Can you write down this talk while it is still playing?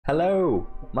Hello,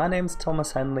 my name's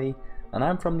Thomas Henley and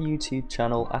I'm from the YouTube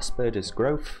channel Asperger's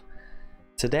Growth.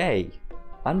 Today,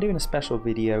 I'm doing a special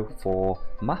video for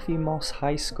Matthew Moss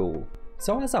High School.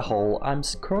 So as a whole, I'm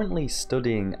currently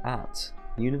studying at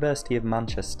University of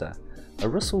Manchester, a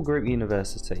Russell Group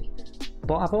university.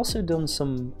 But I've also done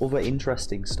some other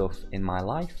interesting stuff in my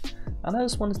life, and I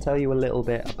just want to tell you a little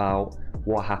bit about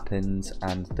what happened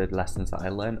and the lessons that I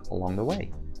learned along the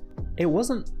way. It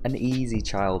wasn't an easy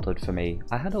childhood for me.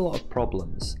 I had a lot of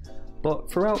problems,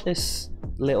 but throughout this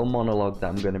little monologue that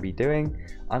I'm going to be doing,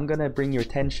 I'm going to bring your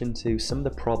attention to some of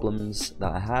the problems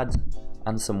that I had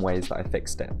and some ways that I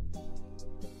fixed it.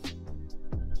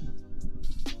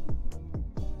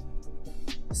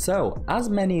 So, as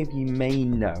many of you may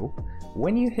know,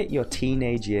 when you hit your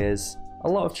teenage years, a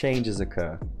lot of changes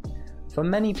occur. For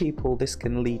many people, this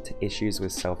can lead to issues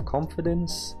with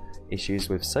self-confidence, issues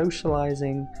with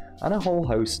socializing, and a whole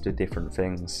host of different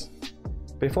things.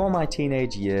 Before my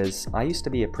teenage years, I used to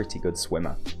be a pretty good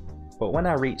swimmer, but when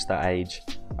I reached that age,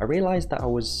 I realized that I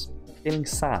was feeling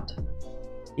sad,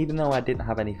 even though I didn't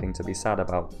have anything to be sad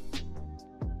about.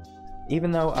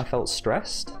 Even though I felt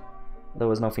stressed, there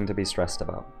was nothing to be stressed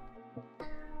about.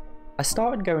 I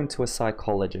started going to a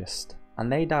psychologist,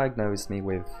 and they diagnosed me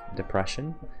with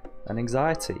depression and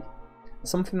anxiety,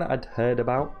 something that I'd heard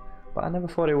about, but I never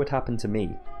thought it would happen to me.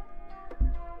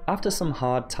 After some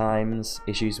hard times,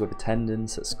 issues with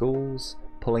attendance at schools,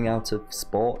 pulling out of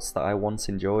sports that I once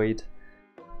enjoyed,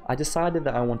 I decided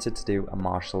that I wanted to do a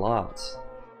martial arts.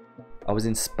 I was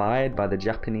inspired by the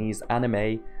Japanese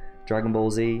anime, Dragon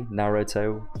Ball Z,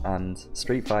 Naruto, and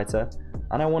Street Fighter,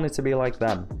 and I wanted to be like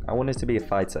them. I wanted to be a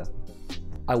fighter.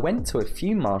 I went to a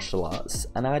few martial arts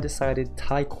and I decided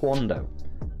Taekwondo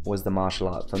was the martial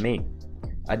art for me.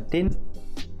 I didn't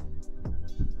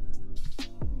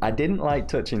like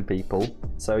touching people,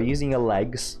 so using your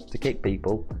legs to kick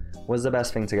people was the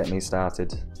best thing to get me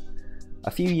started.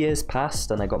 A few years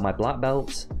passed and I got my black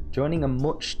belt, joining a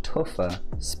much tougher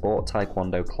sport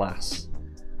Taekwondo class.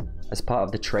 As part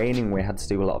of the training, we had to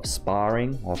do a lot of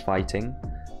sparring or fighting,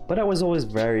 but I was always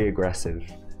very aggressive,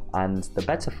 and the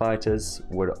better fighters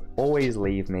would always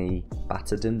leave me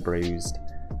battered and bruised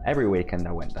every weekend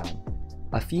I went down.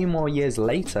 A few more years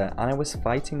later, and I was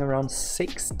fighting around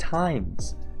 6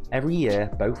 times every year,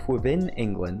 both within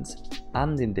England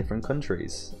and in different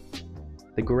countries.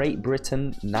 The Great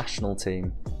Britain national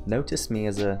team noticed me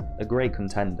as a great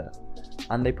contender,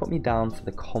 and they put me down for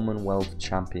the Commonwealth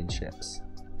Championships,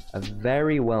 a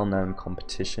very well-known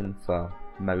competition for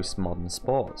most modern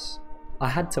sports. I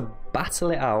had to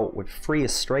battle it out with 3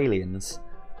 Australians,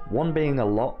 one being a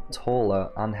lot taller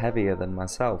and heavier than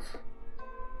myself.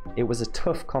 It was a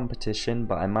tough competition,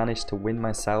 but I managed to win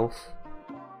myself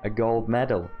a gold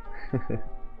medal.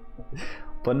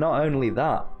 But not only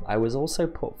that, I was also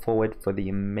put forward for the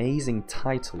amazing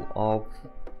title of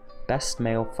Best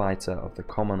Male Fighter of the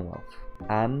Commonwealth,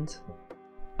 and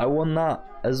I won that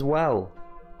as well.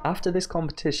 After this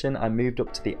competition, I moved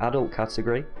up to the adult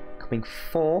category, coming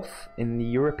 4th in the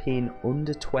European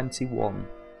U21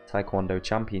 Taekwondo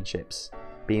Championships,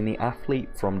 being the athlete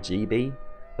from GB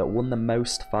that won the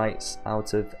most fights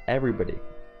out of everybody.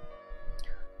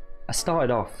 I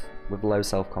started off with low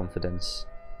self-confidence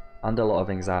and a lot of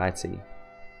anxiety,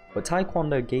 but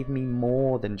Taekwondo gave me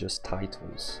more than just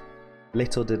titles.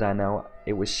 Little did I know,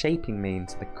 it was shaping me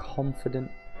into the confident,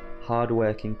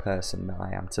 hard-working person that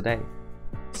I am today.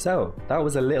 So that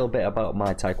was a little bit about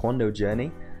my Taekwondo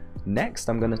journey. Next,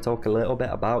 I'm going to talk a little bit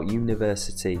about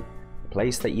university, the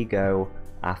place that you go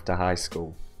after high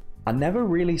school. I never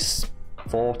really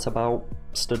thought about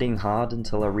studying hard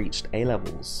until I reached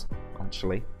A-levels,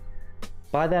 actually.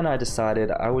 By then I decided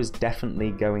I was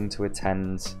definitely going to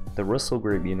attend the Russell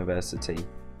Group University,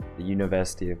 the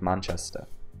University of Manchester.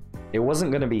 It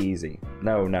wasn't going to be easy,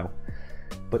 no,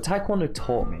 but Taekwondo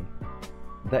taught me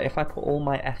that if I put all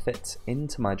my effort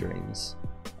into my dreams,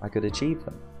 I could achieve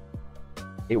them.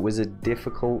 It was a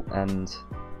difficult and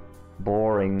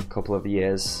boring couple of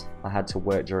years. I had to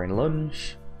work during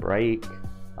lunch, break,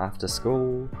 after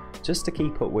school, just to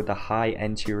keep up with the high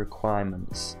entry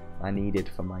requirements I needed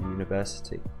for my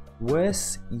university.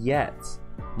 Worse yet,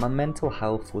 my mental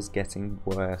health was getting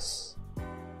worse.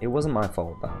 It wasn't my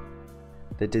fault though.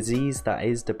 The disease that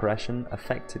is depression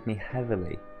affected me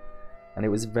heavily, and it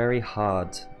was very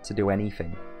hard to do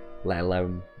anything, let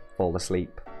alone fall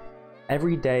asleep.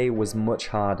 Every day was much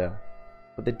harder,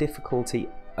 but the difficulty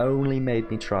only made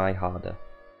me try harder,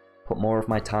 put more of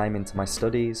my time into my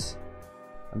studies,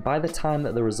 and by the time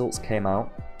that the results came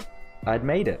out, I'd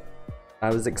made it. I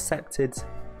was accepted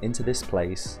into this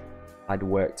place I'd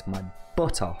worked my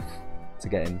butt off to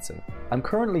get into. I'm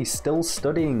currently still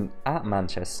studying at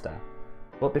Manchester,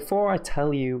 but before I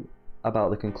tell you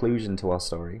about the conclusion to our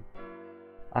story,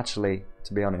 actually,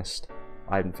 to be honest,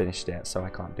 I haven't finished yet, so I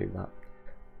can't do that.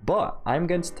 But I'm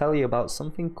going to tell you about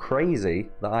something crazy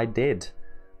that I did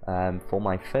for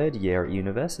my 3rd year at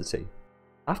university.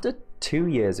 After 2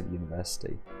 years of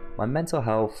university, my mental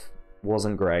health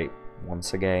wasn't great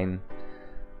once again.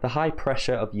 The high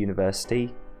pressure of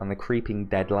university and the creeping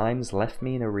deadlines left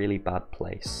me in a really bad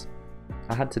place.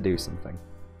 I had to do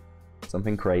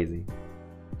something crazy.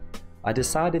 I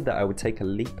decided that I would take a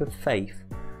leap of faith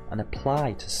and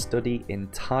apply to study in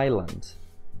Thailand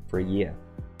for a year.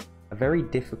 A very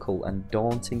difficult and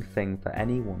daunting thing for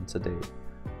anyone to do,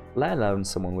 let alone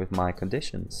someone with my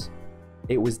conditions.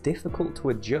 It was difficult to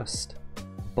adjust,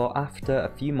 but after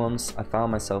a few months I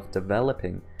found myself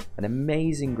developing an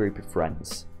amazing group of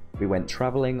friends. We went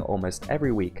travelling almost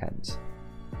every weekend.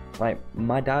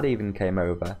 My dad even came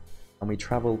over and we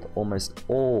travelled almost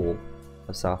all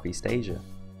of Southeast Asia.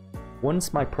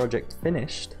 Once my project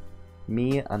finished,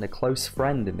 me and a close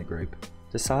friend in the group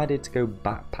decided to go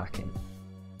backpacking.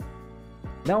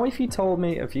 Now if you told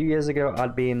me a few years ago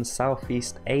I'd be in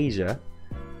Southeast Asia,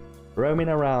 roaming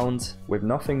around with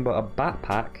nothing but a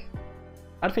backpack,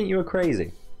 I'd think you were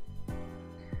crazy.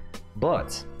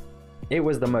 But it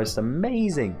was the most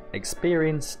amazing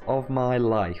experience of my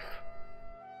life,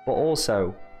 but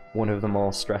also one of the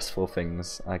more stressful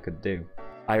things I could do.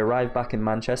 I arrived back in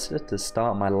Manchester to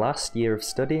start my last year of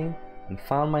studying and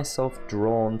found myself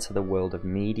drawn to the world of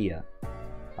media.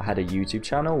 I had a YouTube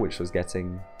channel which was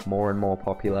getting more and more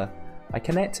popular. I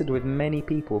connected with many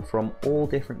people from all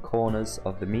different corners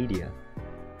of the media.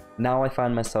 Now I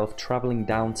find myself travelling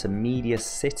down to Media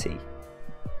City,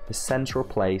 the central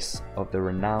place of the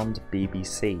renowned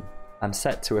BBC. I'm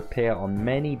set to appear on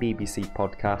many BBC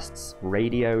podcasts,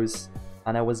 radios,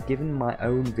 and I was given my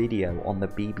own video on the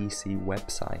BBC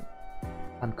website.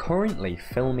 I'm currently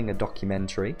filming a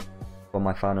documentary for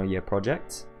my final year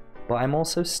project, but I'm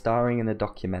also starring in a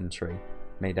documentary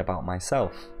made about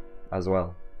myself as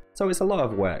well. So it's a lot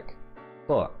of work,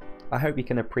 but I hope you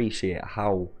can appreciate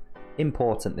how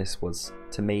important this was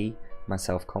to me, my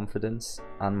self-confidence,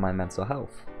 and my mental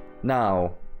health.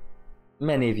 Now,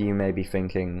 many of you may be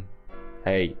thinking,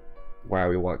 hey, why are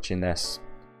we watching this?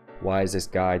 Why is this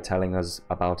guy telling us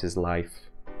about his life?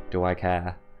 Do I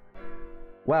care?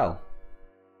 Well,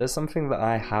 there's something that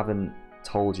I haven't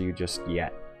told you just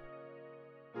yet.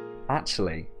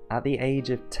 Actually, at the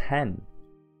age of 10,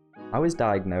 I was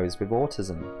diagnosed with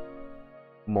autism.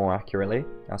 More accurately,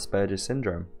 Asperger's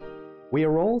syndrome. We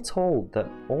are all told that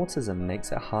autism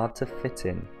makes it hard to fit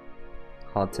in,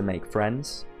 hard to make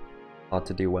friends, hard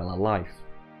to do well in life.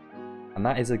 And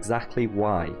that is exactly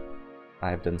why I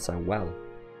have done so well.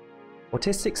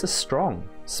 Autistics are strong,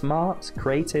 smart,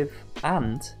 creative,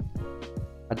 and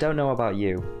I don't know about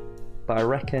you, but I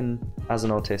reckon as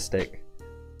an autistic,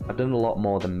 I've done a lot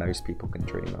more than most people can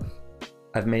dream of.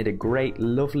 I've made a great,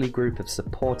 lovely group of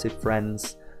supportive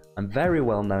friends. I'm very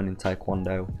well known in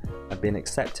Taekwondo. I've been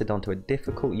accepted onto a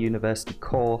difficult university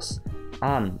course,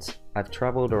 and I've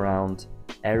travelled around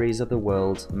areas of the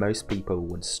world most people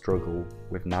would struggle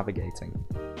with navigating.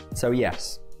 So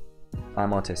yes,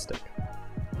 I'm autistic.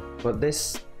 But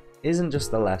this isn't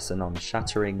just a lesson on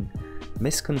shattering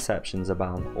misconceptions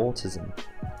about autism.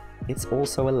 It's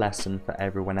also a lesson for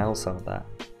everyone else out there.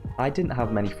 I didn't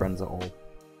have many friends at all,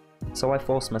 so I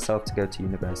forced myself to go to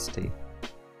university,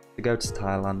 to go to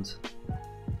Thailand.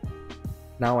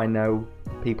 Now I know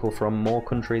people from more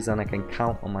countries than I can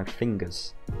count on my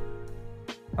fingers.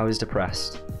 I was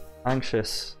depressed,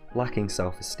 anxious, lacking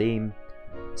self-esteem,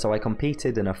 so I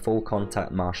competed in a full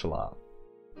contact martial art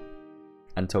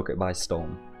and took it by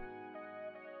storm.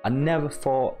 I never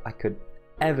thought I could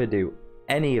ever do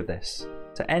any of this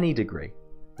to any degree.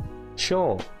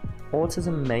 Sure,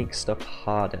 autism makes stuff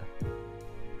harder.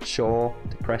 Sure,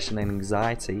 depression and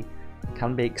anxiety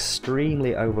can be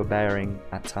extremely overbearing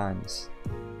at times.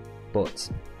 But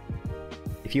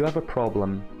if you have a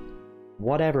problem,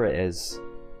 whatever it is,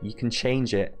 you can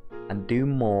change it and do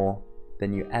more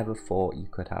than you ever thought you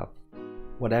could have.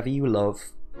 Whatever you love,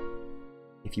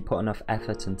 if you put enough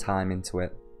effort and time into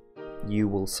it, you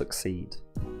will succeed.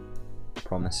 I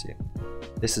promise you.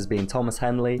 This has been Thomas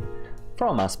Henley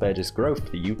from Asperger's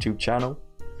Growth, the YouTube channel.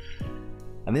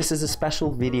 And this is a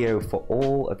special video for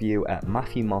all of you at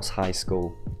Matthew Moss High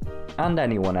School and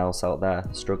anyone else out there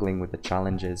struggling with the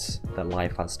challenges that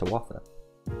life has to offer.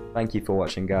 Thank you for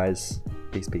watching, guys.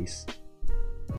 Peace, peace.